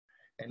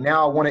And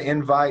now I want to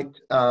invite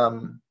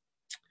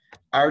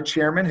our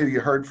chairman, who you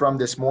heard from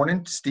this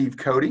morning, Steve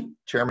Cody,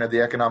 chairman of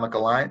the Economic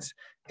Alliance,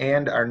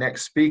 and our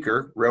next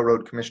speaker,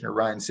 Railroad Commissioner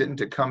Ryan Sitton,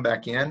 to come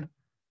back in.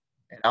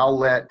 And I'll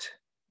let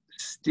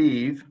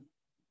Steve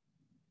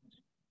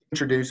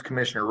introduce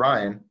Commissioner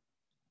Ryan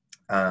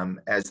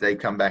as they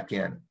come back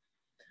in.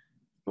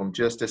 In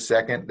just a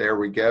second, there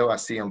we go. I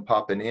see them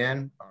popping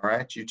in. All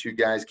right, you two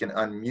guys can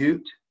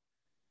unmute,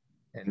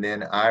 and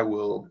then I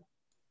will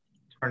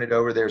turn it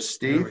over there,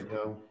 Steve. There we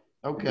go.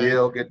 Okay.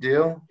 Good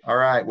deal. All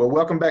right. Well,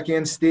 welcome back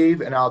in,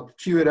 Steve, and I'll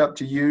cue it up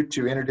to you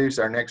to introduce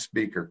our next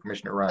speaker,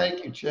 Commissioner Ryan.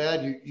 Thank you,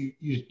 Chad.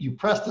 You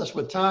pressed us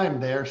with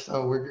time there,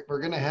 so we're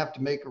going to have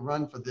to make a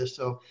run for this.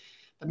 So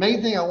the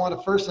main thing I want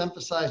to first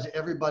emphasize to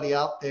everybody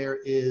out there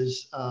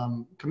is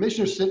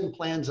Commissioner Sitton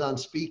plans on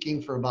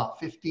speaking for about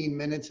 15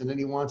 minutes, and then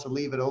he wants to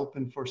leave it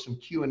open for some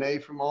Q&A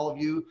from all of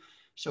you.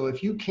 So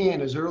if you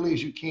can, as early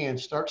as you can,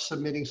 start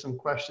submitting some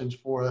questions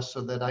for us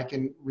so that I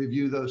can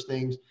review those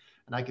things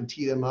and I can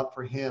tee them up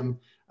for him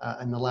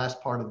in the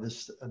last part of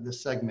this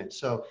segment.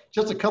 So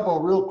just a couple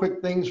of real quick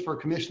things for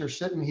Commissioner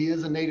Sitton. He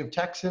is a native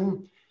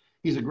Texan.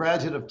 He's a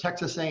graduate of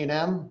Texas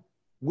A&M.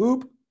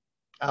 Whoop.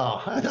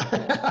 Oh,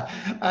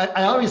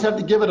 I always have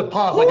to give it a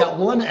pause. I got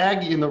one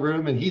Aggie in the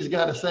room and he's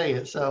got to say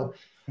it. So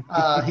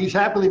he's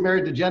happily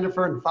married to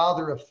Jennifer and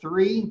father of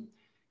 3.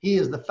 He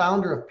is the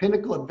founder of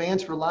Pinnacle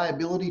Advanced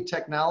Reliability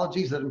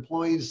Technologies that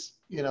employs,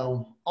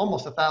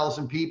 almost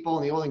 1,000 people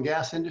in the oil and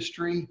gas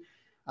industry.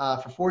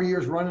 For 4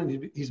 years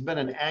running, he's been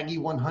an Aggie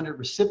 100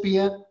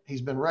 recipient. He's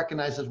been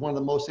recognized as one of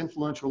the most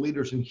influential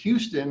leaders in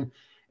Houston.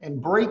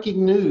 And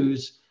breaking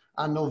news,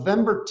 on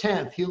November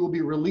 10th, he will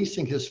be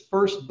releasing his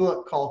first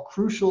book called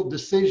Crucial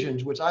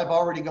Decisions, which I've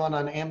already gone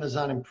on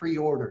Amazon and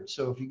pre-ordered.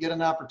 So if you get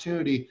an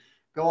opportunity,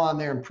 go on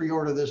there and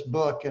pre-order this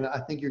book. And I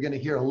think you're going to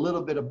hear a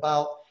little bit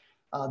about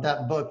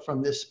that book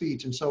from this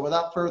speech. And so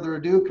without further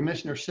ado,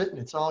 Commissioner Sitton,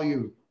 it's all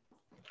you.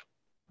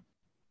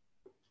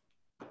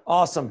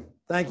 Awesome.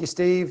 Thank you,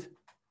 Steve.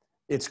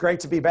 It's great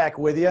to be back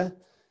with you.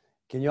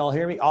 Can you all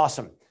hear me?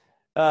 Awesome.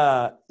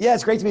 Yeah,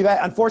 it's great to be back.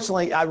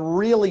 Unfortunately, I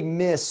really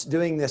miss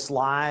doing this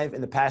live in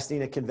the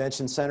Pasadena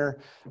Convention Center.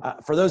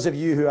 For those of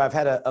you who I've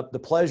had the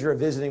pleasure of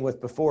visiting with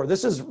before,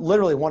 this is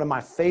literally one of my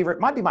favorite,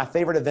 might be my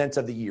favorite events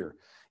of the year.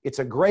 It's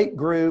a great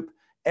group.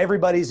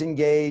 Everybody's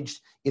engaged.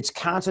 It's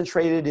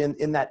concentrated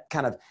in that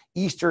kind of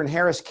Eastern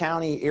Harris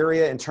County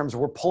area in terms of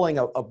we're pulling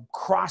a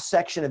cross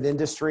section of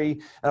industry.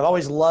 And I've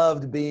always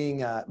loved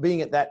being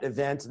at that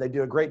event. They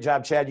do a great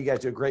job. Chad, you guys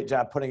do a great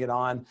job putting it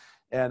on.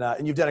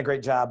 And you've done a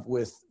great job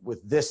with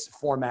this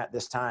format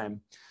this time.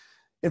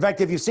 In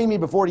fact, if you've seen me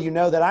before, you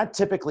know that I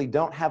typically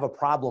don't have a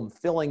problem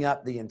filling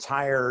up the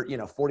entire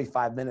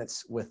 45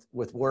 minutes with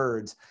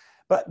words.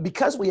 But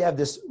because we have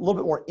this little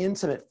bit more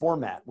intimate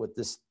format with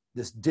this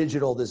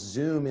digital, this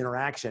Zoom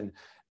interaction,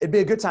 it'd be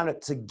a good time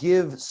to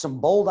give some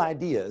bold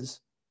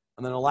ideas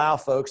and then allow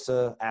folks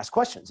to ask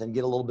questions and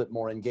get a little bit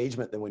more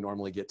engagement than we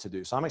normally get to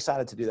do. So I'm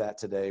excited to do that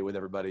today with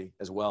everybody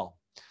as well.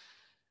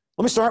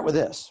 Let me start with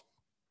this.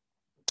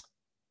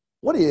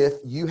 What if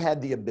you had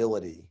the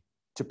ability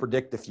to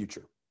predict the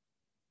future?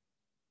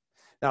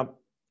 Now,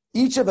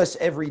 each of us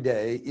every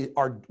day,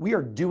 we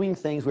are doing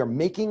things, we are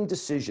making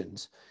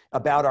decisions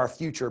about our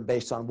future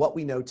based on what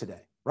we know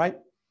today, right?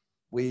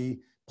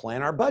 We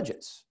plan our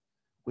budgets.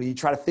 We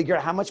try to figure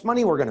out how much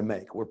money we're going to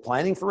make. We're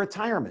planning for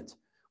retirement.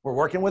 We're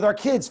working with our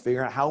kids,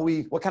 figuring out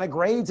what kind of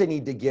grades they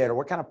need to get or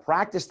what kind of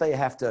practice they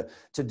have to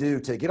do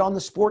to get on the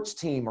sports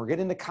team or get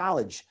into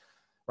college,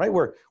 right?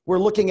 We're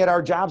looking at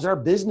our jobs and our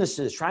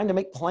businesses, trying to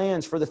make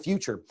plans for the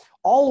future.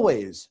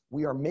 Always,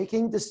 we are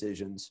making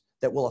decisions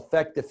that will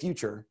affect the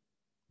future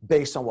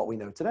based on what we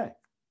know today.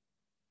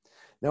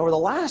 Now, over the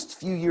last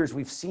few years,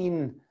 we've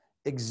seen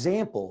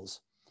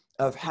examples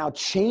of how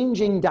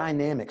changing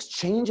dynamics,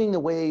 changing the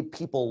way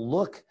people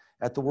look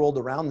at the world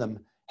around them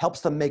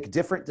helps them make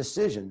different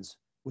decisions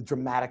with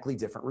dramatically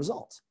different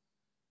results.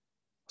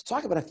 Let's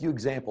talk about a few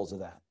examples of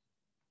that.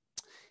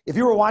 If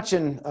you were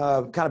watching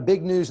kind of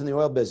big news in the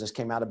oil business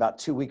came out about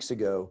 2 weeks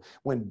ago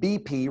when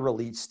BP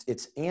released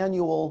its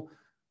annual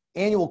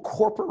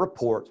corporate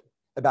report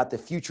about the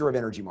future of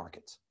energy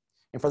markets.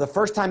 And for the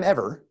first time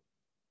ever,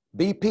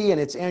 BP in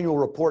its annual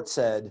report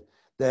said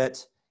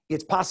that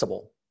it's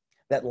possible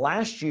that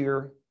last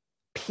year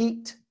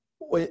peaked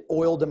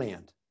oil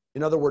demand.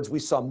 In other words, we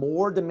saw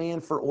more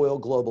demand for oil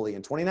globally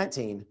in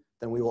 2019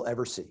 than we will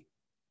ever see.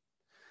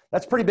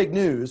 That's pretty big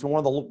news when one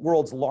of the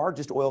world's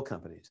largest oil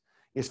companies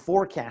is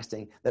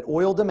forecasting that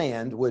oil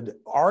demand would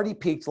already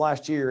peaked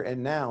last year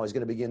and now is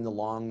going to begin the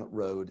long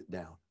road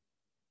down.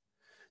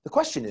 The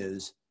question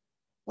is,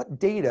 what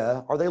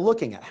data are they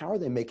looking at? How are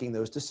they making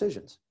those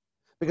decisions?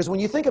 Because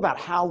when you think about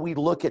how we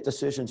look at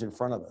decisions in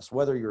front of us,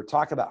 whether you're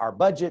talking about our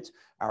budget,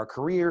 our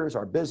careers,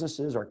 our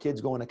businesses, our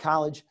kids going to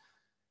college,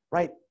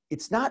 right?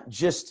 It's not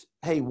just,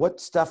 hey, what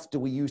stuff do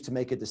we use to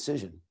make a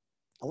decision?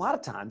 A lot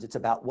of times it's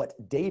about what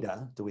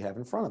data do we have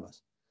in front of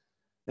us.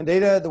 And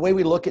data, the way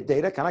we look at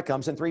data kind of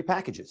comes in 3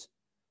 packages.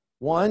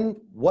 1,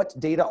 what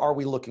data are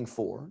we looking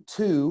for?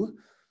 2,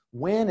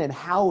 When and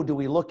how do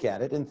we look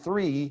at it? And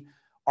 3,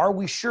 are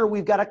we sure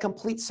we've got a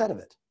complete set of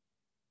it?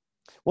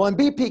 Well, and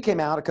BP came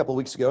out a couple of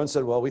weeks ago and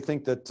said, well, we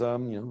think that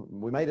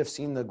we might have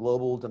seen the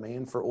global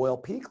demand for oil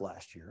peak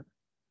last year.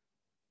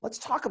 Let's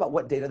talk about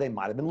what data they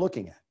might have been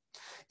looking at.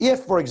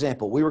 If, for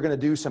example, we were going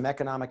to do some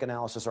economic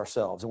analysis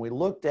ourselves and we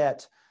looked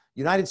at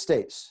United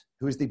States,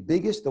 who is the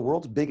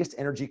world's biggest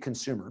energy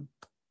consumer,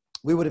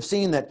 we would have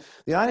seen that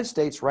the United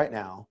States right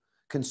now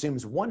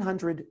consumes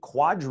 100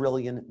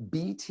 quadrillion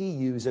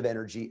BTUs of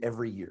energy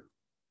every year.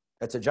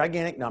 That's a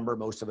gigantic number.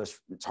 Most of us,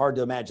 it's hard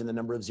to imagine the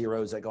number of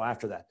zeros that go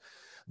after that.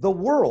 The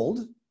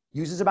world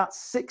uses about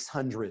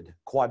 600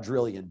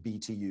 quadrillion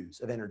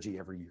BTUs of energy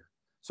every year.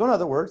 So in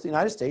other words, the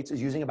United States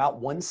is using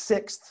about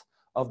 1/6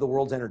 of the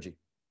world's energy.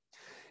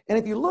 And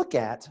if you look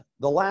at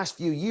the last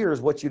few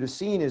years, what you'd have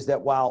seen is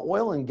that while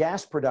oil and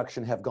gas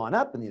production have gone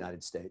up in the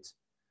United States,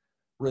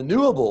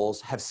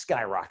 renewables have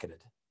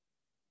skyrocketed.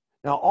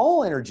 Now,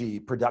 all energy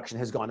production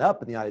has gone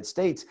up in the United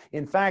States.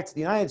 In fact,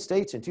 the United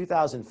States in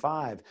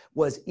 2005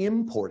 was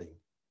importing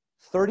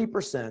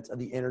 30% of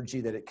the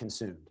energy that it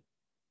consumed.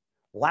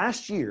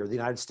 Last year, the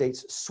United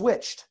States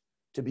switched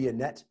to be a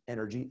net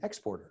energy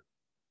exporter.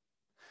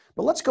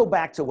 But let's go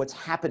back to what's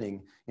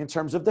happening in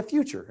terms of the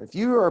future. If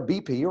you are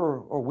BP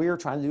or we're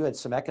trying to do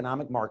some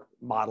economic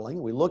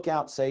modeling, we look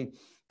out, say,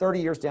 30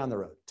 years down the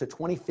road to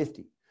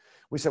 2050.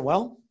 We said,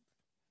 well,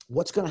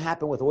 what's going to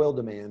happen with oil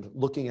demand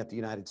looking at the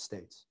United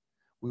States?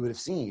 We would have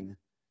seen,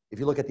 if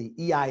you look at the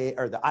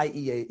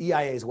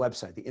EIA's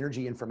website, the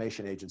Energy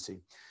Information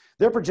Agency,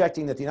 they're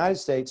projecting that the United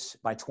States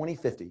by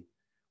 2050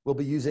 will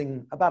be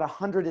using about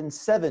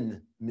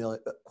 107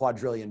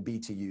 quadrillion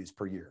BTUs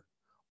per year,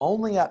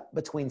 only up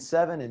between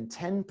 7 and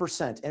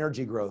 10%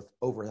 energy growth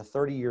over a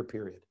 30-year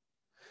period.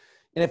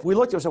 And if we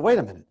looked and said, wait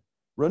a minute,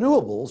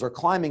 renewables are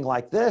climbing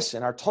like this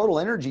and our total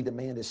energy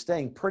demand is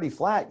staying pretty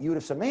flat, you would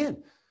have said,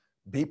 man,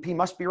 BP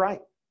must be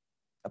right.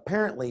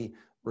 Apparently,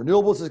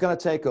 renewables is going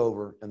to take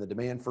over and the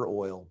demand for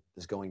oil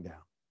is going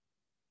down.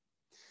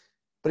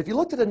 But if you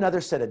looked at another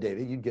set of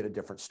data, you'd get a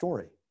different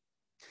story.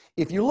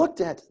 If you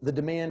looked at the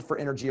demand for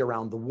energy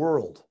around the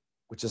world,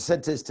 which is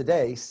said to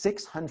today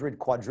 600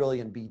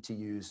 quadrillion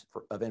BTUs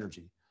of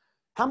energy,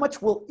 how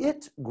much will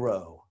it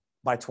grow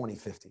by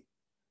 2050?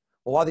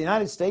 Well, while the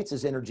United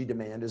States' energy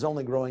demand is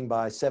only growing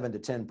by 7 to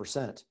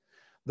 10%,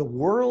 the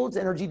world's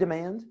energy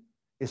demand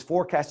is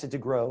forecasted to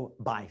grow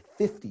by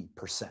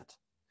 50%,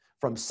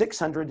 from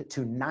 600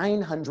 to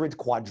 900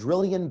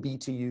 quadrillion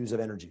BTUs of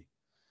energy.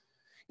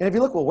 And if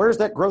you look, well, where's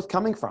that growth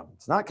coming from?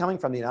 It's not coming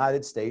from the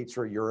United States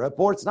or Europe,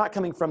 or it's not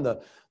coming from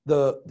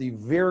the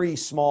very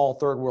small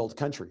third world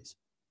countries.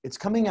 It's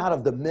coming out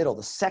of the middle,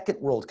 the second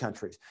world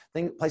countries,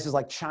 places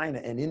like China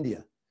and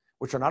India,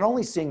 which are not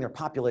only seeing their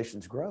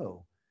populations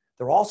grow,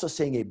 they're also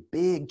seeing a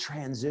big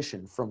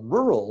transition from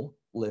rural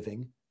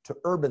living to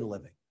urban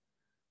living,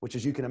 which,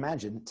 as you can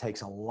imagine,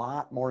 takes a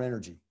lot more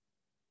energy.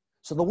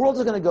 So the world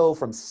is going to go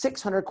from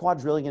 600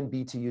 quadrillion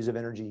BTUs of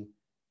energy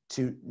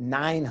to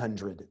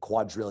 900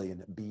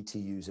 quadrillion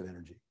BTUs of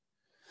energy.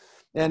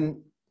 And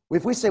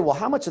if we say, well,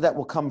 how much of that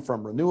will come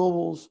from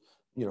renewables,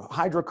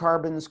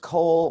 hydrocarbons,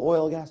 coal,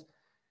 oil, gas?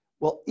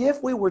 Well,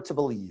 if we were to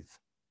believe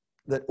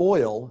that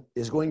oil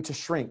is going to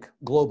shrink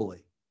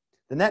globally,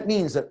 then that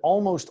means that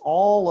almost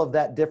all of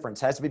that difference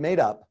has to be made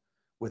up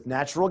with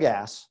natural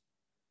gas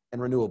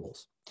and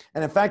renewables.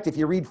 And in fact, if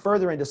you read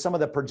further into some of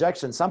the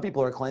projections, some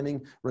people are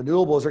claiming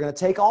renewables are going to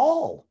take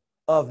all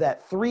of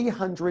that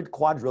 300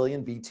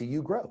 quadrillion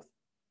BTU growth.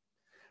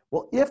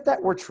 Well, if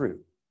that were true,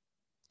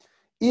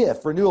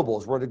 if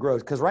renewables were to grow,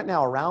 because right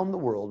now around the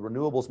world,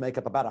 renewables make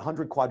up about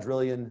 100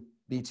 quadrillion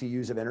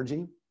BTUs of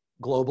energy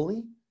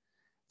globally.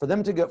 For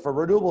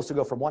renewables to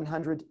go from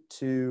 100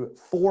 to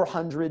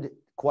 400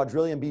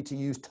 quadrillion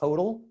BTUs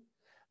total,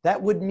 that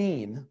would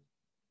mean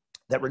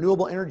that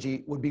renewable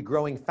energy would be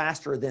growing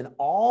faster than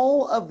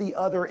all of the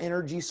other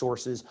energy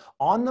sources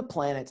on the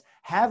planet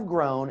have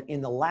grown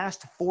in the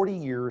last 40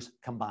 years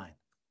combined.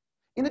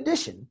 In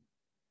addition,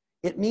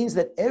 it means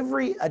that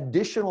every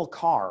additional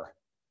car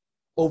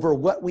over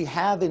what we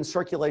have in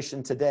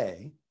circulation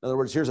today, in other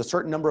words, here's a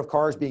certain number of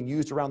cars being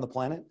used around the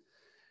planet,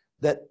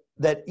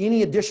 that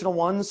any additional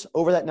ones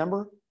over that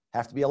number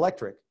have to be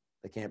electric.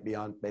 They can't be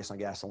based on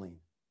gasoline.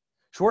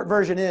 Short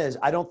version is,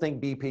 I don't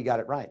think BP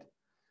got it right.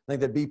 I think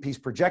that BP's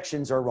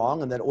projections are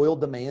wrong and that oil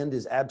demand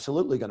is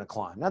absolutely going to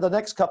climb. Now, the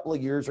next couple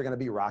of years are going to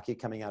be rocky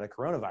coming out of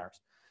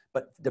coronavirus,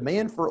 but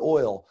demand for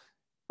oil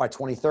by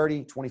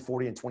 2030,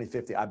 2040, and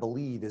 2050, I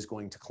believe is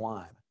going to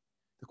climb.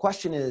 The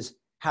question is,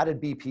 how did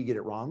BP get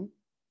it wrong?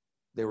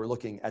 They were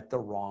looking at the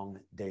wrong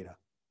data.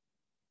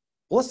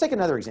 Well, let's take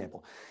another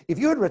example. If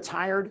you had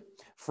retired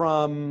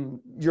from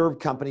your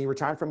company,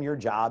 retired from your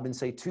job in,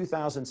 say,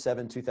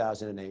 2007,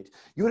 2008,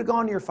 you would have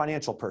gone to your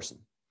financial person.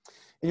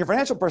 And your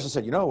financial person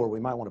said, you know where we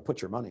might want to put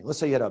your money. Let's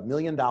say you had $1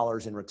 million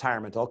in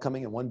retirement all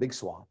coming in one big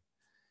swath.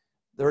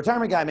 The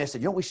retirement guy may have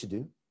said, you know what we should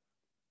do?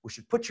 We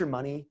should put your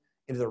money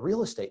into the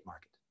real estate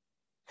market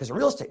because the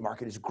real estate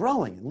market is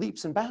growing in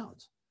leaps and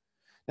bounds.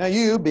 Now,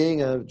 you,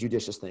 being a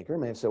judicious thinker,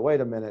 may have said,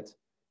 wait a minute.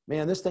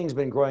 man, this thing's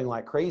been growing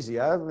like crazy.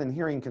 I've been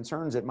hearing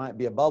concerns it might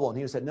be a bubble. And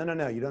he said, no, no,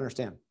 no, you don't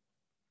understand.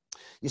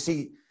 You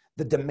see,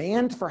 the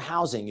demand for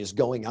housing is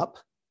going up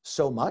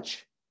so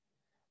much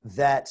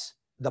that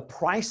the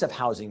price of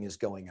housing is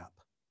going up.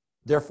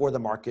 Therefore, the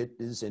market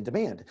is in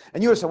demand.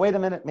 And you would say, wait a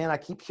minute, man, I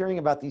keep hearing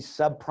about these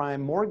subprime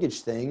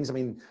mortgage things. I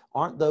mean,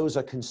 aren't those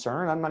a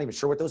concern? I'm not even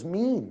sure what those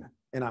mean,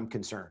 and I'm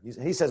concerned.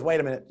 He says, wait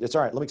a minute, it's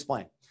all right, let me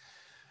explain.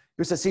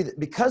 He says, see,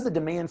 because the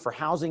demand for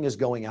housing is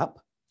going up,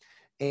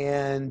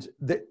 and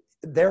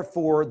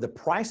therefore the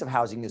price of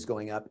housing is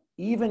going up,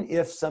 even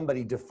if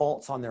somebody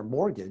defaults on their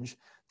mortgage,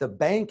 the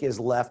bank is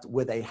left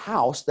with a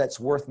house that's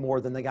worth more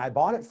than the guy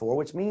bought it for,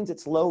 which means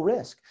it's low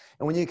risk.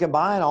 And when you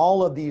combine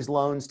all of these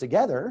loans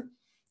together,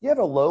 you have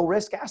a low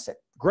risk asset.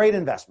 Great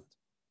investment.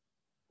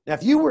 Now,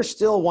 if you were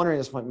still wondering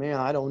this point, man,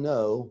 I don't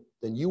know,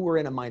 then you were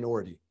in a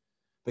minority,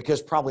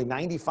 because probably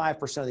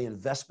 95% of the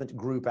investment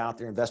group out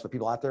there, investment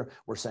people out there,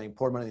 were saying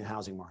pour money in the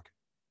housing market.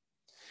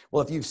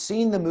 Well, if you've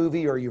seen the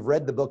movie or you've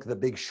read the book, The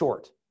Big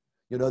Short,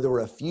 you know, there were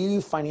a few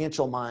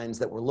financial minds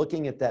that were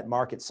looking at that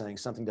market saying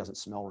something doesn't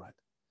smell right.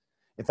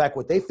 In fact,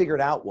 what they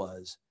figured out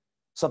was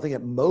something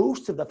that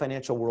most of the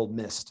financial world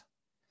missed.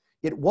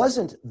 It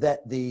wasn't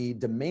that the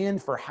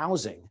demand for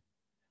housing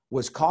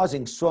was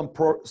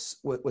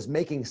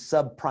making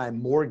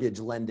subprime mortgage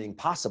lending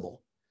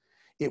possible.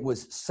 It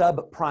was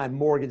subprime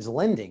mortgage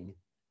lending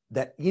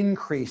that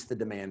increased the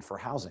demand for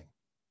housing.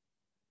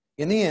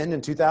 In the end,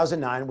 in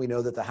 2009, we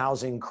know that the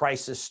housing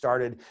crisis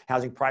started.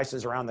 Housing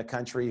prices around the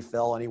country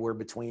fell anywhere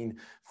between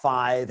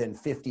 5 and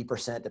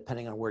 50%,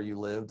 depending on where you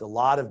lived. A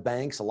lot of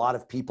banks, a lot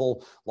of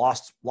people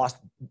lost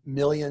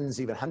millions,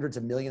 even hundreds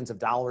of millions of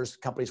dollars.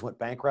 Companies went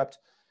bankrupt.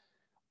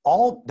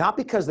 All not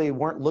because they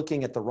weren't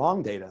looking at the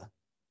wrong data.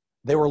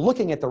 They were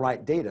looking at the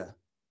right data.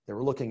 They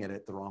were looking at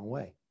it the wrong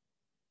way.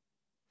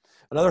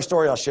 Another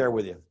story I'll share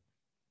with you.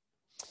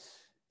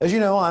 As you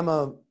know, I'm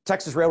a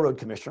Texas Railroad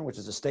Commissioner, which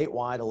is a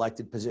statewide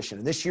elected position.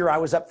 And this year I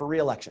was up for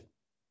re-election.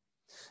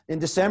 In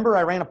December,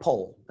 I ran a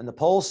poll, and the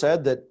poll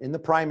said that in the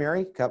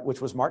primary, which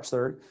was March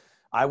 3rd,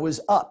 I was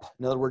up.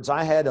 In other words,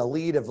 I had a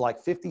lead of like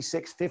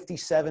 56,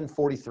 57,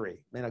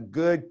 43. And a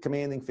good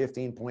commanding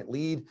 15-point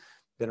lead.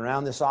 Been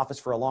around this office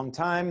for a long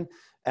time,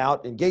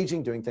 out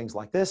engaging, doing things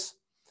like this.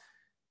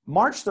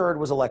 March 3rd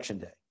was election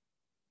day.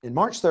 In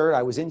March 3rd,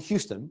 I was in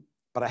Houston,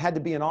 but I had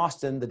to be in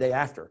Austin the day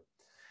after.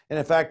 And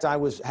in fact, I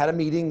had a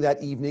meeting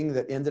that evening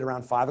that ended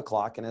around 5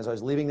 o'clock. And as I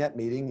was leaving that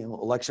meeting,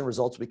 election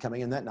results would be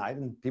coming in that night.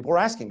 And people were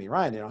asking me,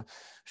 Ryan,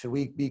 should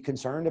we be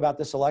concerned about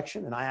this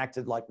election? And I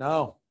acted like,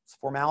 no, it's a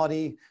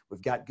formality.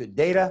 We've got good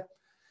data.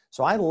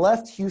 So I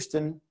left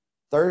Houston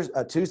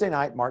Tuesday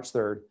night, March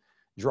 3rd,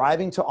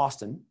 driving to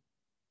Austin,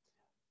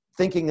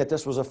 thinking that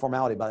this was a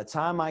formality. By the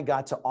time I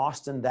got to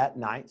Austin that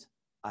night,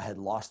 I had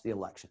lost the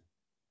election.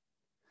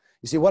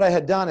 You see, what I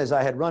had done is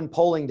I had run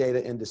polling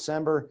data in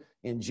December,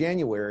 in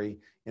January,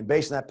 and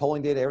based on that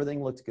polling data,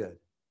 everything looked good.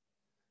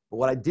 But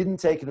what I didn't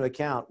take into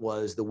account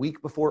was the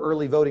week before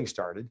early voting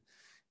started,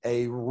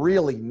 a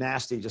really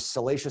nasty, just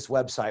salacious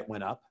website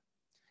went up.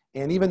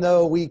 And even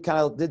though we kind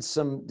of did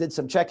some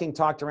checking,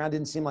 talked around,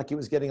 didn't seem like it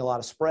was getting a lot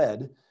of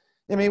spread.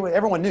 I mean,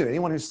 everyone knew.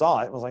 Anyone who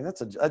saw it was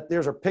like,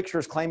 there's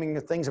pictures claiming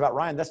things about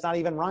Ryan. That's not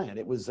even Ryan.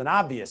 It was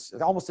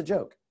almost a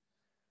joke.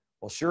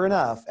 Well, sure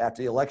enough,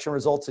 after the election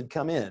results had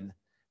come in,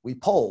 we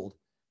polled,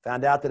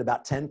 found out that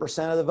about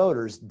 10% of the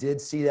voters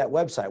did see that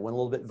website, went a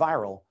little bit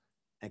viral,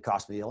 and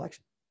cost me the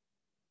election.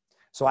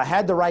 So I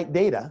had the right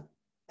data,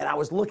 and I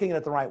was looking at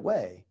it the right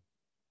way.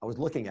 I was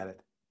looking at it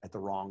at the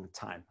wrong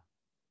time.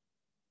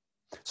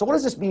 So what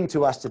does this mean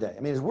to us today? I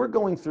mean, as we're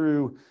going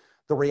through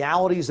the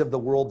realities of the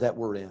world that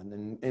we're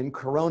in, and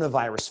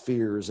coronavirus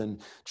fears,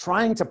 and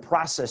trying to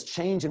process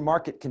change in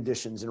market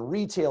conditions, and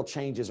retail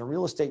changes, and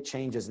real estate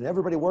changes, and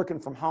everybody working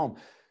from home,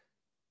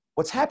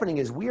 what's happening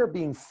is we are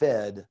being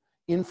fed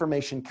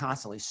information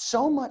constantly,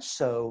 so much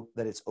so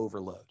that it's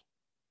overload.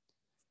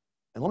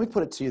 And let me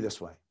put it to you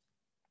this way.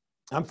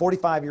 I'm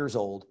 45 years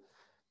old,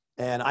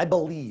 and I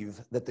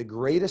believe that the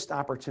greatest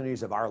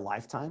opportunities of our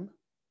lifetime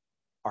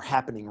are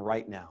happening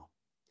right now.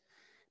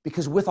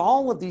 Because with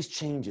all of these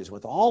changes,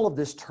 with all of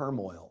this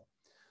turmoil,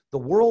 the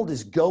world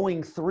is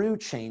going through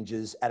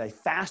changes at a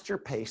faster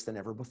pace than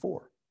ever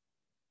before,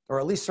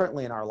 or at least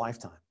certainly in our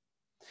lifetime.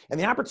 And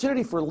the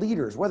opportunity for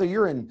leaders, whether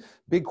you're in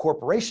big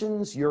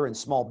corporations, you're in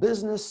small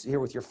business, you're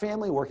with your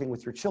family, working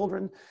with your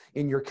children,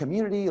 in your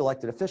community,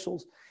 elected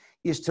officials,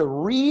 is to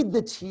read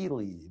the tea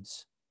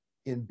leaves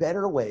in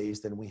better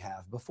ways than we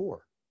have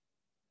before.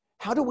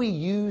 How do we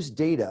use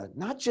data,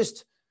 not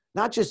just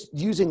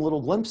using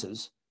little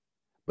glimpses,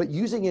 but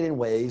using it in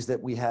ways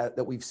that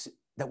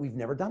we've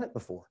never done it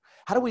before?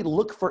 How do we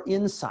look for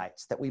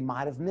insights that we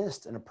might have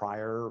missed in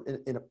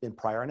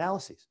prior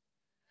analyses?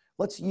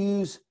 Let's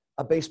use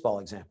a baseball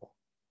example.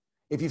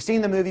 If you've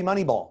seen the movie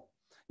Moneyball,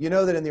 you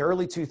know that in the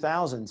early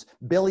 2000s,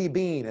 Billy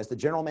Beane, as the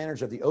general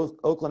manager of the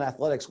Oakland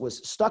Athletics,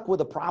 was stuck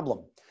with a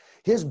problem.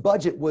 His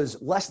budget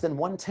was less than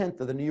 1/10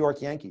 of the New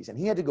York Yankees, and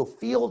he had to go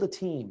field a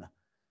team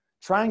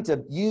trying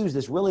to use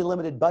this really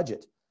limited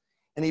budget.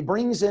 And he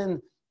brings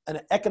in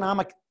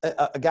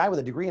a guy with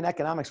a degree in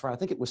economics from, I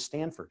think it was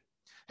Stanford,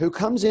 who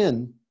comes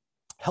in,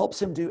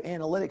 helps him do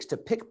analytics to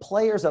pick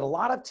players that a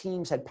lot of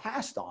teams had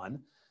passed on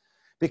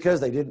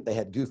because they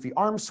had goofy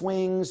arm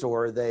swings,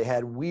 or they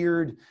had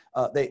weird,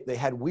 they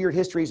had weird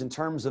histories in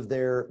terms of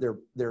their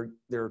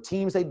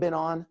teams they'd been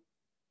on.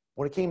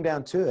 When it came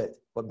down to it,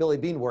 what Billy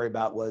Beane worried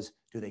about was,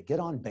 do they get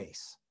on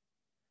base?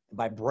 And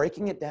by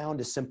breaking it down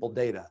to simple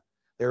data,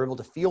 they were able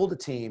to field a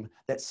team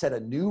that set a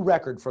new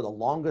record for the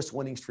longest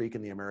winning streak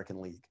in the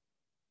American League,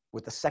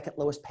 with the second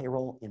lowest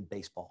payroll in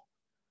baseball.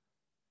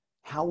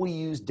 How we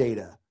use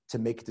data to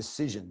make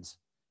decisions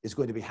is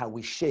going to be how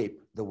we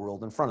shape the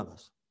world in front of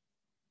us.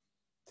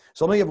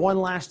 So let me give one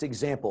last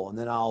example, and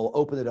then I'll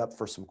open it up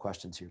for some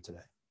questions here today.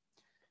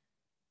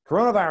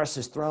 Coronavirus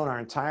has thrown our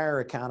entire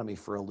economy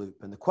for a loop.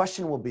 And the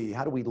question will be,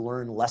 how do we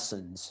learn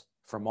lessons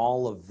from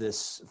all of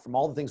this, from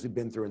all the things we've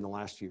been through in the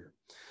last year?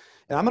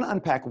 And I'm going to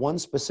unpack one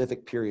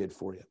specific period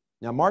for you.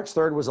 Now, March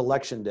 3rd was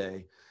election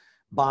day.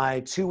 By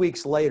 2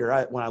 weeks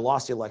later, when I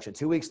lost the election,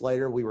 2 weeks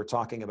later, we were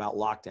talking about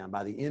lockdown.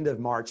 By the end of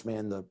March,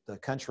 man, the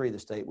country, the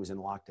state was in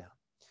lockdown.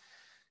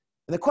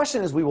 And the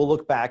question is, we will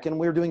look back, and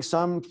we're doing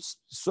some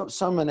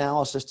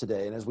analysis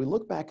today. And as we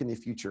look back in the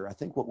future, I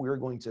think what we're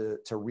going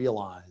to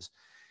realize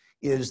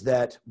is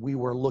that we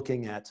were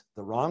looking at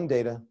the wrong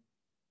data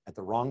at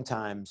the wrong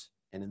times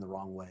and in the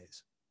wrong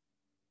ways.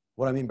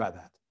 What do I mean by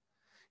that?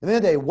 At the end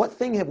of the day, what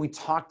thing have we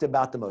talked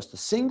about the most? The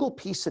single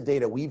piece of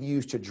data we've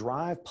used to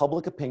drive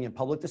public opinion,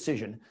 public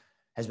decision,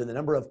 has been the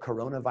number of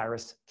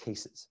coronavirus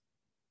cases.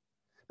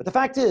 But the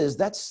fact is,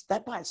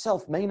 that by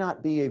itself may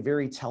not be a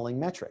very telling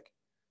metric.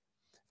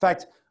 In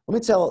fact, let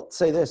me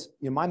say this.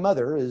 You know, my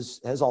mother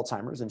has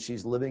Alzheimer's, and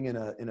she's living in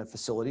a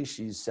facility.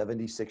 She's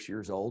 76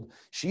 years old.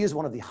 She is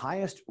one of the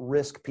highest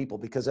risk people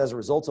because as a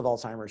result of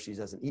Alzheimer's, she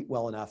doesn't eat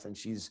well enough, and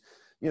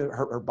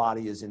her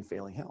body is in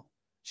failing health.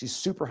 She's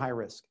super high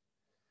risk.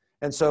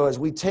 And so as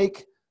we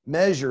take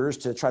measures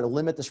to try to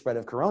limit the spread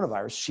of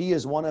coronavirus, she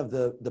is one of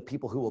the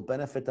people who will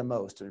benefit the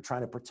most and are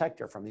trying to protect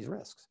her from these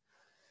risks.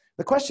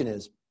 The question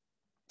is,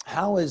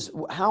 how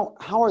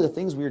are the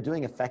things we are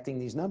doing affecting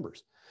these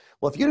numbers?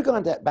 Well, if you'd have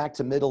gone back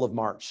to middle of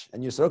March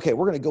and you said, okay,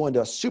 we're going to go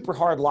into a super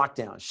hard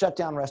lockdown, shut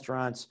down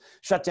restaurants,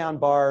 shut down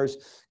bars,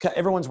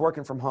 everyone's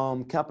working from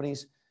home,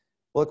 companies.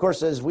 Well, of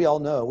course, as we all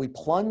know, we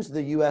plunged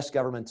the US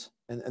government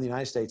and the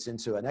United States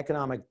into an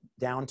economic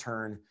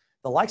downturn,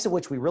 the likes of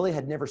which we really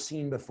had never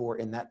seen before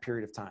in that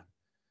period of time.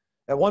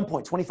 At one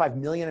point, 25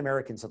 million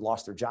Americans had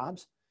lost their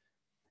jobs.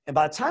 And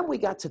by the time we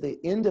got to the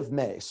end of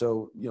May,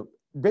 so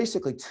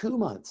basically 2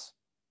 months,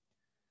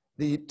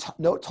 the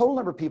total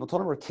number of people, total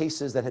number of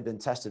cases that had been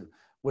tested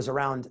was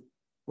around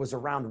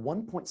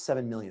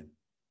 1.7 million.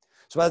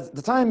 So by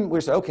the time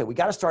we said, okay, we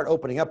got to start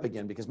opening up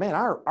again because, man,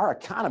 our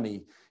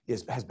economy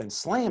has been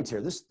slammed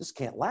here. This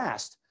can't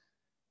last.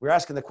 We're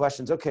asking the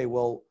questions, okay,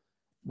 well,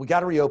 we got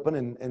to reopen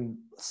and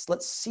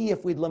let's see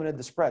if we'd limited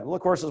the spread. Well,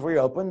 of course, as we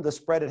reopened, the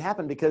spread had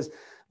happened because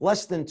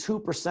less than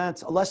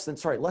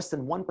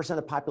 1% of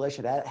the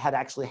population had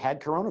actually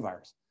had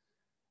coronavirus.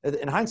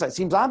 In hindsight, it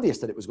seems obvious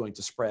that it was going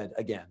to spread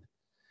again.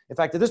 In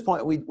fact, at this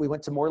point, we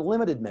went to more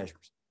limited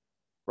measures,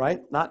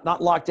 right? Not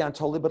lockdown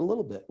totally, but a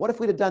little bit. What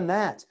if we'd have done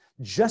that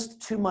just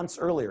 2 months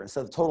earlier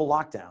instead of total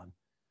lockdown?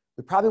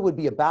 We probably would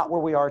be about where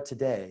we are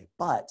today,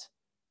 but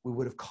we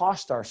would have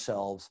cost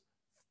ourselves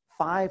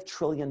 $5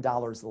 trillion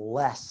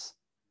less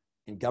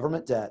in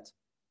government debt,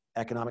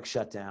 economic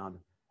shutdown,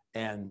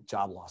 and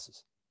job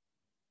losses.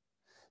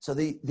 So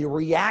the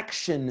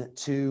reaction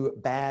to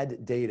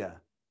bad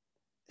data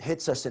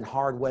hits us in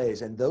hard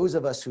ways. And those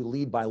of us who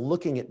lead by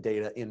looking at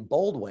data in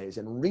bold ways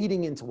and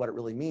reading into what it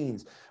really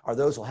means are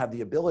those who have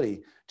the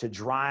ability to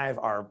drive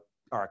our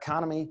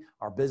economy,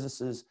 our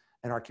businesses,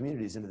 and our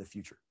communities into the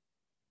future.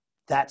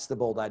 That's the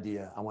bold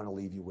idea I want to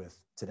leave you with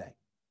today.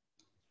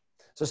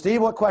 So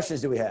Steve, what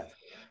questions do we have?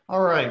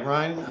 All right,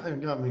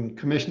 Ryan,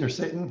 Commissioner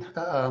Sitton,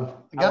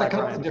 I got a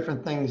couple of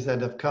different things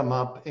that have come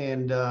up.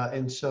 And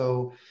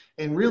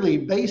really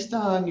based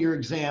on your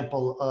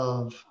example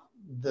of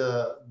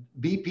the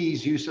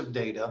BP's use of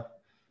data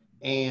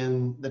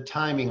and the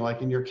timing,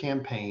 like in your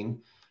campaign,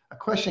 a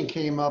question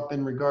came up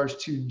in regards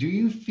to, do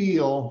you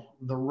feel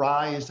the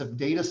rise of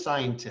data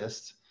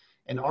scientists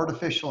and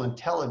artificial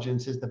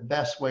intelligence is the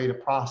best way to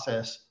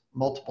process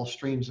multiple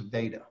streams of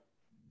data?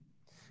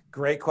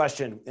 Great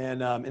question.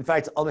 And in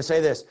fact, let me say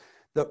this,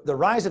 the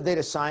rise of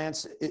data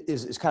science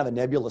is kind of a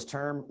nebulous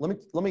term.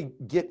 Let me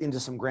get into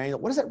some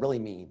granular. What does that really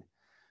mean?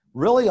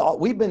 Really,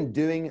 we've been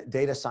doing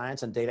data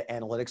science and data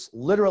analytics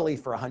literally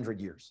for 100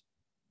 years,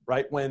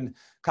 right? When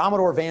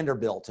Commodore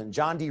Vanderbilt and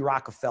John D.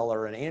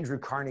 Rockefeller and Andrew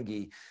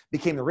Carnegie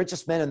became the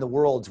richest men in the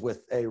world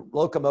with a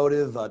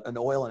locomotive, an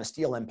oil and a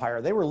steel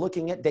empire, they were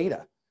looking at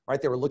data,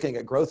 right? They were looking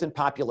at growth in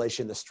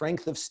population, the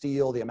strength of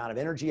steel, the amount of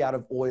energy out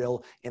of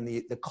oil, and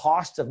the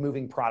cost of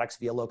moving products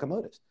via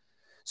locomotives.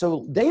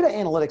 So data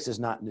analytics is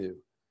not new.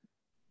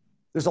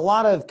 There's a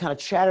lot of kind of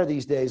chatter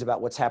these days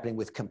about what's happening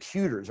with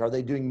computers. Are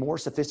they doing more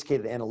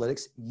sophisticated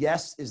analytics?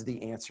 Yes is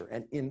the answer.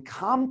 And in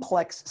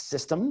complex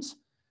systems,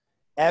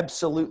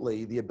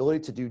 Absolutely. The ability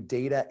to do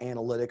data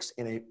analytics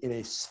in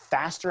a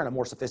faster and a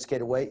more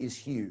sophisticated way is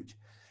huge.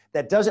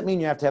 That doesn't mean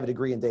you have to have a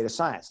degree in data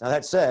science. Now,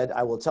 that said,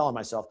 I will tell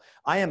myself,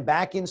 I am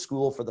back in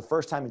school for the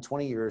first time in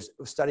 20 years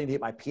studying to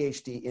get my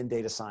PhD in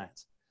data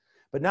science.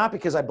 But not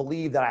because I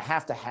believe that I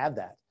have to have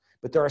that,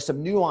 but there are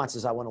some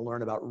nuances I want to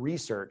learn about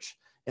research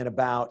and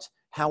about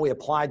how we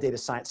apply data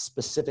science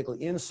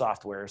specifically in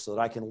software so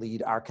that I can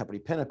lead our company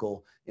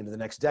Pinnacle into the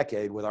next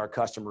decade with our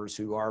customers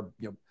who are,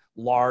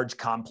 large,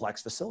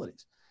 complex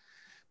facilities.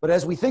 But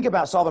as we think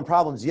about solving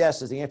problems,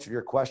 yes, is the answer to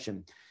your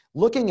question.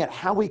 Looking at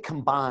how we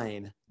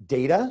combine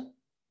data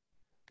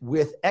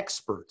with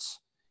experts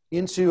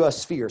into a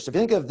sphere. So if you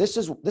think of this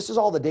is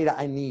all the data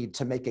I need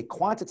to make a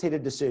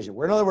quantitative decision,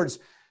 where in other words,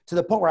 to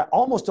the point where I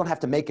almost don't have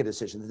to make a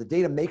decision, the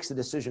data makes the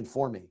decision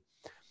for me.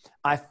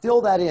 I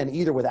fill that in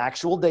either with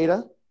actual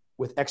data,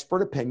 with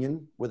expert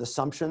opinion, with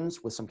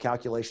assumptions, with some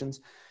calculations.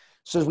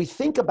 So as we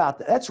think about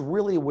that, that's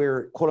really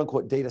where quote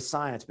unquote data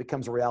science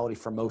becomes a reality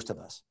for most of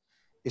us,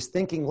 is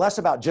thinking less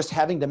about just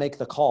having to make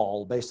the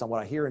call based on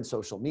what I hear in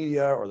social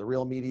media or the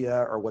real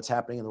media or what's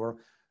happening in the world,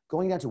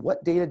 going down to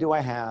what data do I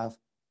have,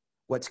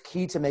 what's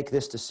key to make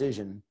this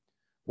decision,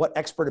 what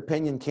expert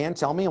opinion can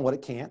tell me and what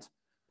it can't,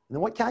 and then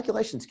what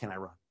calculations can I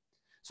run.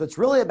 So it's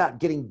really about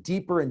getting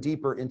deeper and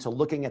deeper into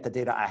looking at the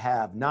data I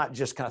have, not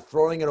just kind of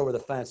throwing it over the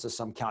fence to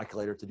some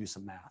calculator to do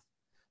some math.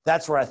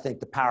 That's where I think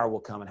the power will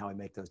come in how we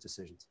make those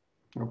decisions.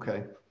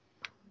 Okay.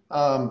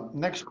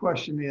 Next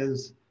question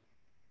is,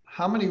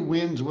 how many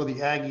wins will the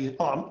Aggies?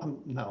 Oh,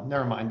 no,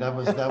 never mind. That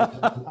was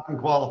an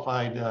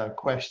unqualified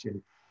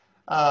question.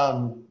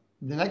 The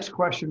next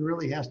question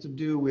really has to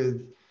do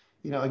with,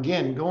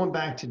 again, going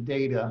back to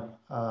data,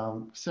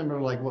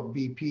 similar like what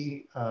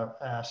VP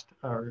asked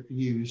or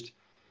used.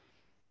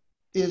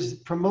 Is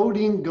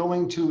promoting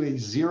going to a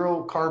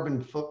zero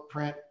carbon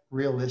footprint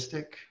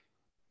realistic?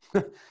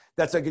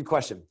 That's a good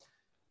question.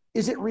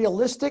 Is it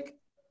realistic?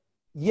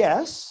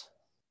 Yes,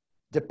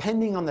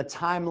 depending on the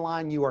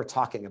timeline you are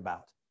talking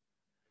about.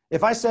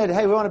 If I said,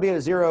 hey, we want to be at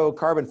a zero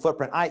carbon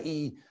footprint,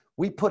 i.e.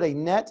 we put a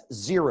net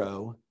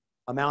zero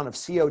amount of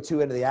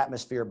CO2 into the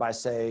atmosphere by,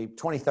 say,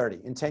 2030,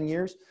 in 10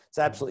 years, it's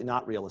absolutely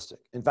not realistic.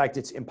 In fact,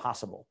 it's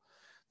impossible.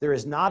 There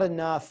is not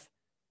enough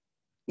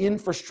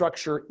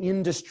infrastructure,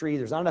 industry,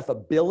 there's not enough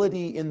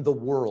ability in the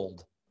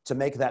world to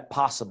make that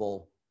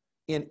possible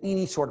in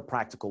any sort of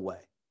practical way.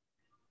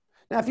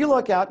 Now, if you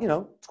look out,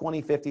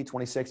 2050,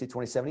 2060,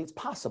 2070, it's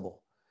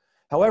possible.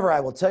 However, I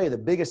will tell you the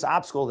biggest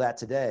obstacle to that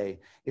today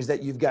is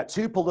that you've got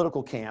two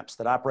political camps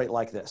that operate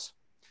like this.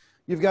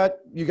 You've got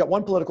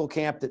one political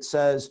camp that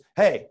says,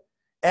 hey,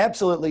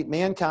 absolutely,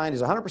 mankind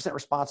is 100%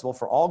 responsible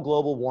for all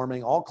global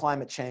warming, all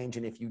climate change,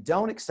 and if you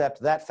don't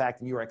accept that fact,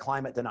 then you are a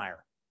climate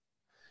denier.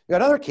 You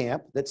got another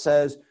camp that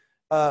says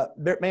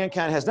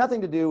mankind has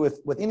nothing to do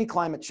with any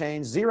climate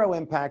change, zero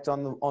impact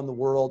on the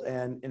world,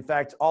 and in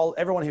fact,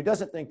 everyone who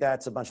doesn't think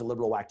that's a bunch of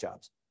liberal whack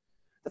jobs.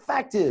 The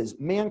fact is,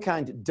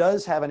 mankind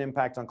does have an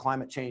impact on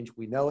climate change.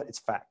 We know it, it's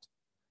fact.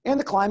 And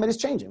the climate is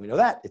changing. We know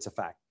that, it's a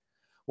fact.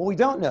 What we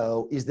don't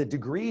know is the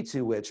degree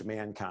to which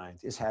mankind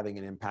is having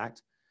an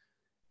impact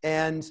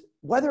and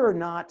whether or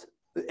not,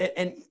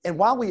 and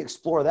while we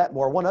explore that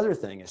more, one other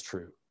thing is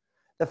true.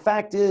 The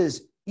fact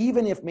is,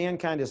 even if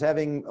mankind is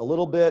having a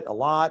little bit, a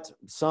lot,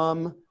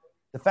 some,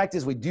 the fact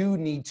is we do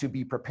need to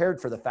be prepared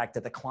for the fact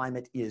that the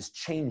climate is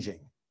changing,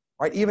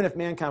 right? Even if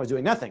mankind was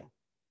doing nothing,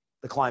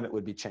 the climate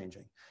would be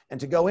changing. And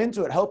to go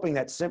into it hoping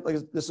that simply,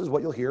 this is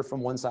what you'll hear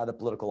from one side of the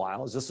political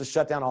aisle, is just to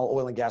shut down all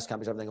oil and gas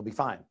companies, everything will be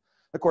fine.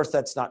 Of course,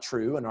 that's not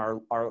true, and our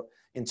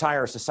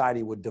entire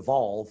society would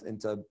devolve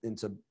into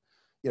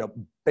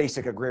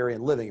basic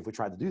agrarian living if we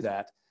tried to do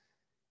that.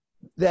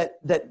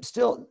 That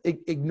still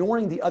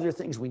ignoring the other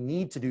things we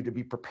need to do to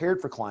be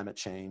prepared for climate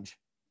change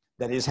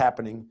that is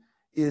happening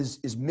is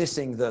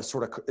missing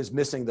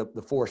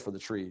the forest for the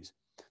trees.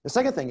 The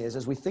second thing is,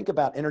 as we think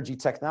about energy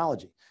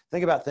technology,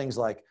 think about things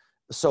like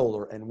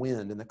solar and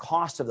wind and the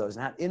cost of those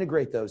and how to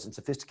integrate those in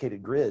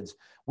sophisticated grids.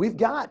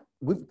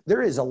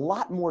 There is a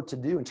lot more to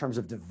do in terms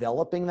of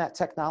developing that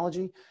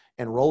technology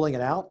and rolling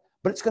it out,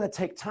 but it's going to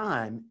take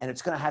time, and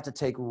it's going to have to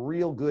take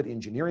real good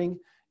engineering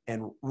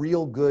and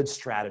real good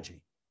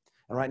strategy.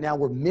 And right now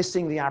we're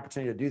missing the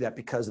opportunity to do that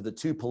because of the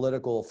two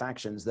political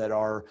factions that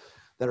are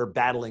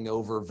battling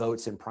over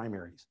votes in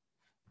primaries.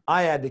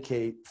 I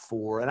advocate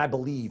for, and I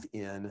believe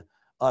in,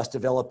 us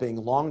developing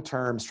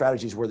long-term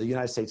strategies where the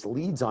United States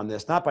leads on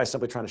this, not by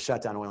simply trying to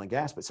shut down oil and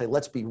gas, but say,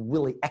 let's be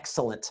really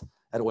excellent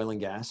at oil and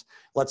gas.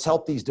 Let's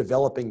help these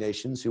developing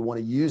nations who want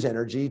to use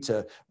energy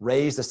to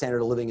raise the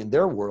standard of living in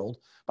their world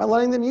by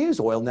letting them use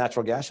oil,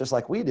 natural gas, just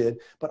like we did,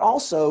 but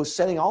also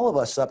setting all of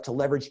us up to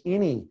leverage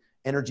any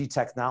energy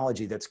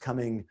technology that's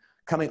coming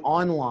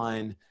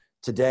online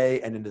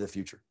today and into the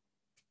future.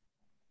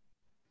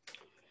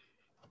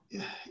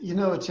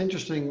 It's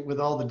interesting with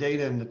all the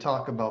data and the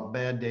talk about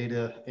bad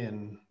data,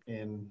 and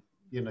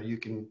you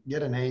can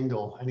get an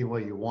angle any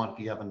way you want if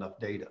you have enough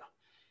data.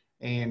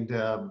 And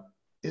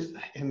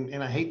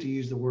I hate to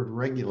use the word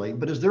regulate,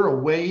 but is there a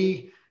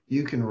way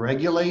you can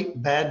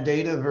regulate bad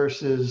data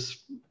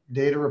versus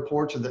data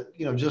reports, or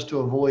that, just to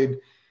avoid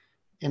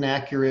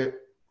inaccurate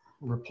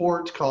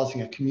reports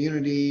causing a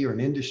community or an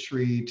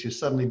industry to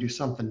suddenly do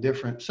something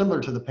different, similar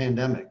to the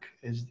pandemic?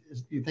 Do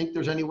you think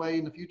there's any way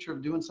in the future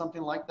of doing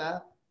something like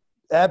that?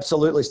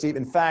 Absolutely, Steve.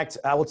 In fact,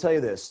 I will tell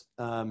you this.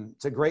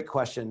 It's a great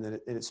question,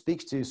 and it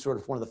speaks to sort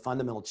of one of the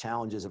fundamental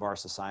challenges of our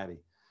society.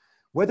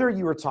 Whether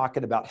you are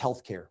talking about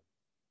healthcare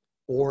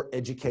or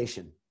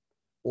education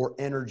or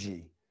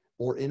energy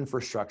or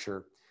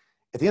infrastructure,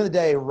 at the end of the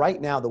day, right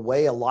now, the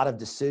way a lot of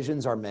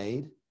decisions are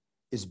made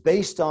is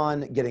based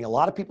on getting a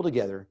lot of people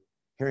together,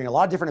 hearing a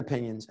lot of different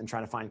opinions, and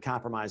trying to find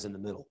compromise in the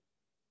middle.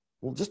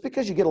 Well, just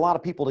because you get a lot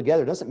of people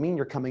together doesn't mean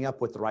you're coming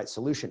up with the right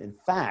solution. In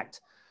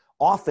fact,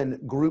 often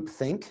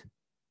groupthink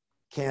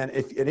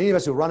if any of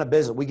us who run a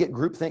business, we get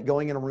groupthink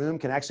going in a room,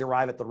 can actually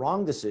arrive at the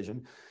wrong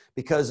decision,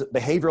 because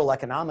behavioral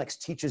economics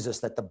teaches us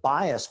that the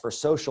bias for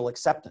social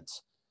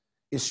acceptance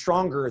is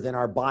stronger than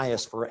our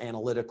bias for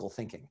analytical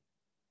thinking.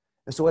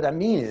 And so what I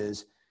mean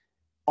is,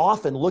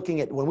 often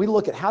when we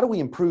look at how do we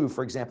improve,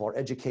 for example, our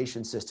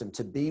education system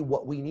to be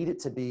what we need it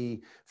to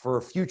be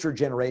for future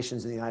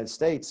generations in the United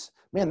States,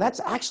 man, that's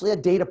actually a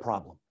data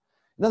problem.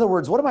 In other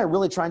words, what am I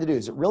really trying to do?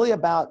 Is it really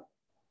about,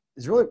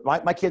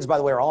 my kids, by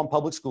the way, are all in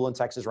public school in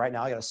Texas right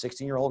now. I got a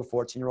 16-year-old, a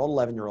 14-year-old,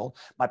 11-year-old.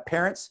 My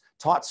parents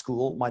taught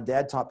school. My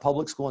dad taught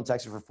public school in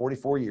Texas for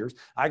 44 years.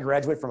 I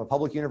graduated from a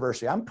public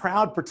university. I'm a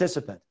proud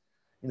participant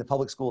in the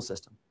public school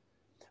system.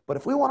 But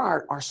if we want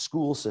our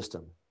school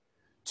system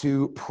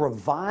to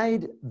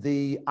provide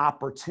the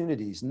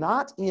opportunities,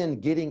 not in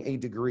getting a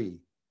degree,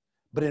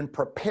 but in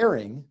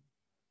preparing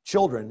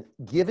children,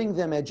 giving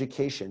them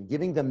education,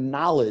 giving them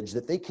knowledge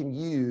that they can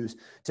use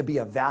to be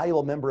a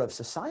valuable member of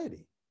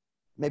society,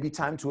 maybe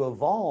time to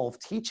evolve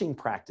teaching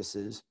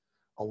practices,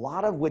 a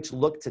lot of which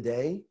look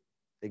today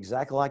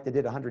exactly like they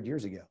did 100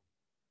 years ago.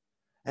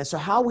 And so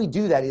how we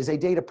do that is a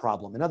data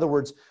problem. In other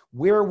words,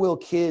 where will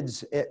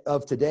kids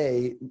of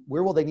today,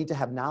 where will they need to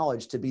have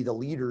knowledge to be the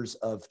leaders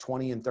of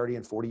 20 and 30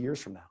 and 40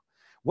 years from now?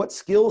 What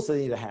skills do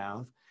they need to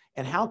have,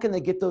 and how can they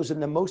get those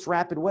in the most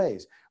rapid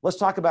ways? Let's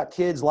talk about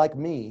kids like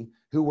me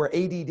who were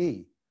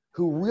ADD,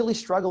 who really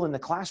struggle in the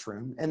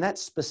classroom, and that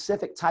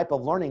specific type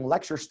of learning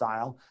lecture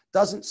style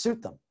doesn't suit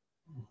them.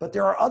 But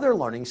there are other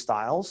learning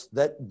styles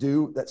that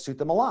suit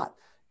them a lot.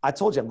 I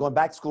told you, I'm going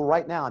back to school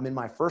right now. I'm in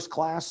my first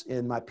class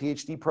in my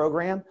PhD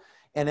program.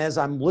 And as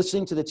I'm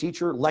listening to the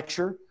teacher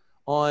lecture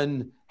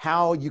on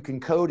how you can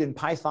code in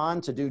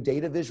Python to do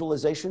data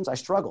visualizations, I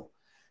struggle.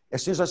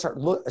 As soon as I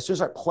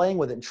start playing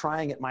with it and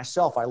trying it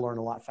myself, I learn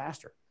a lot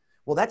faster.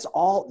 Well, that's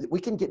all,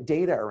 we can get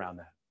data around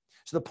that.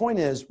 So the point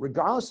is,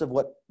 regardless of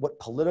what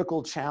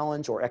political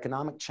challenge or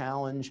economic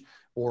challenge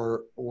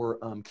or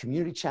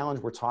community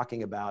challenge we're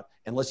talking about,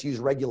 and let's use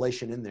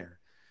regulation in there,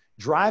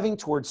 driving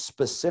towards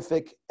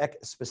specific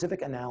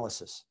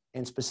analysis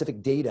and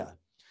specific data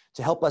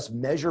to help us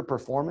measure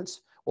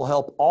performance will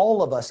help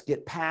all of us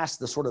get past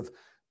the sort of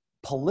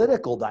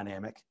political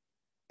dynamic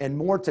and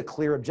more to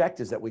clear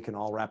objectives that we can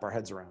all wrap our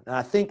heads around. And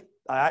I think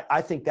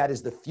that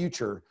is the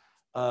future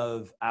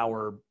of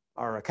our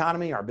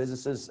economy, our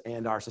businesses,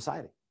 and our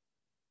society.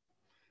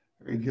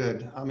 Very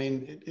good. I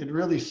mean, it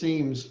really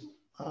seems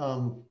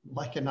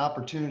like an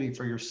opportunity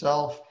for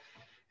yourself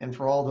and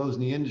for all those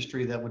in the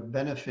industry that would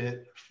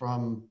benefit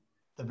from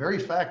the very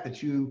fact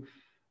that you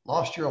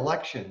lost your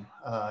election.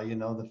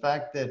 The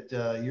fact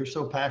that you're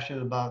so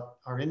passionate about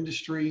our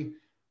industry,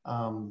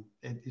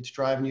 it's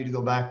driving you to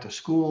go back to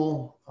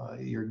school.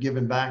 You're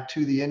giving back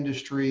to the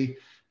industry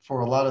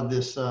for a lot of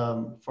this,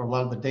 for a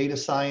lot of the data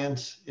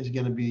science is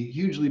going to be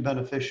hugely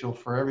beneficial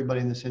for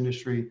everybody in this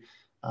industry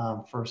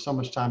for so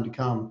much time to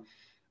come.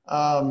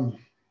 I'm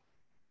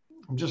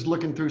just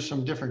looking through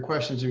some different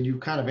questions, and you've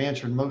kind of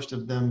answered most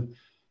of them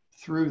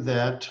through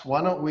that.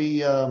 Why don't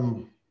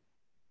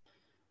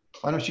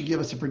you give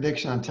us a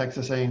prediction on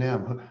Texas A&M?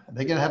 Are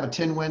they going to have a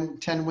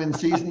 10-win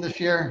season this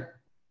year?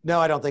 No,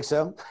 I don't think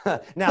so.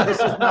 Now, this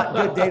is not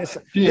good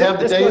data. Do you have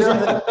the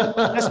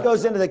data? This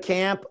goes into the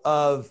camp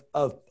of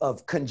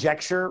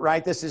conjecture,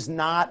 right? This is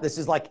not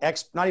like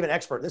not even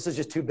expert. This is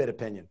just two-bit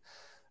opinion.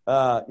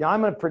 I'm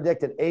going to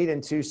predict an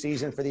 8-2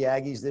 season for the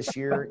Aggies this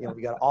year.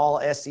 We got all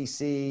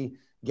SEC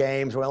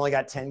games. We only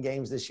got 10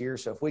 games this year.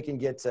 So if we can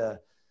get to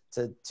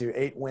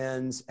 8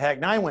 wins, heck,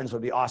 9 wins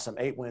would be awesome.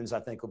 8 wins, I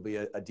think, will be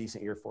a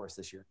decent year for us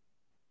this year.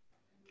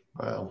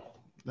 Well,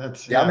 I'm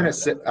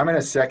going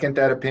to second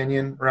that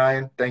opinion,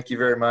 Ryan. Thank you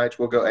very much.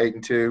 We'll go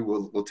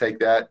 8-2. We'll take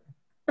that.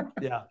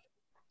 Yeah.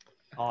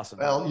 Awesome.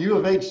 Well, U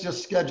of H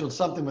just scheduled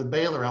something with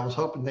Baylor. I was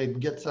hoping they'd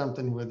get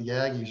something with the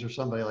Aggies or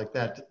somebody like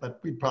that, but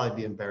we'd probably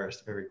be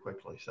embarrassed very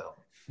quickly. So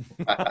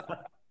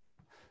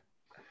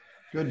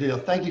good deal.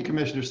 Thank you,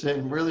 Commissioner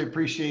Sitton. Really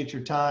appreciate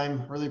your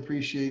time. Really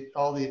appreciate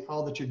all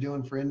that you're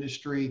doing for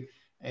industry,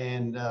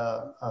 and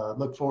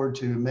look forward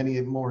to many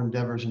more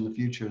endeavors in the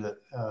future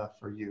that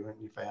for you and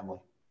your family.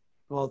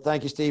 Well,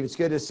 thank you, Steve. It's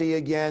good to see you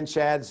again.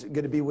 Chad's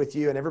good to be with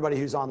you and everybody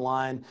who's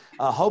online.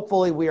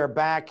 Hopefully we are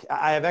back.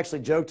 I have actually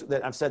joked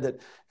that I've said that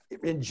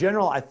in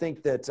general, I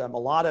think that a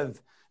lot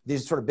of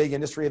these sort of big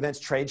industry events,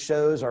 trade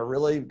shows are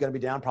really going to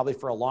be down probably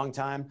for a long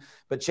time.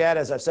 But Chad,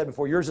 as I've said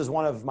before, yours is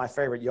one of my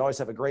favorite. You always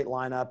have a great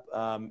lineup.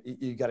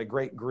 You got a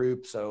great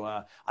group. So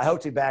I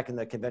hope to be back in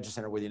the convention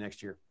center with you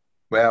next year.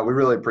 Well, we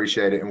really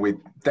appreciate it. And we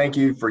thank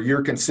you for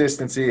your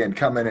consistency and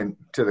coming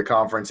into the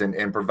conference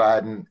and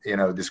providing,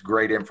 this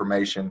great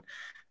information.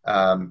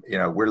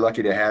 We're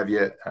lucky to have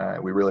you.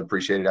 We really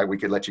appreciate it. We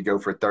could let you go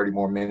for 30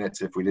 more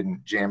minutes if we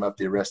didn't jam up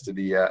the rest of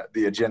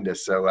the agenda.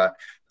 So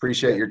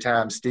appreciate your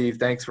time, Steve.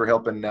 Thanks for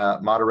helping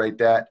moderate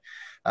that.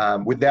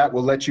 With that,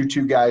 we'll let you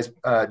two guys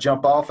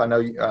jump off. I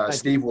know,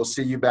 Steve, we'll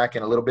see you back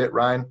in a little bit.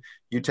 Ryan,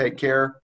 you take care.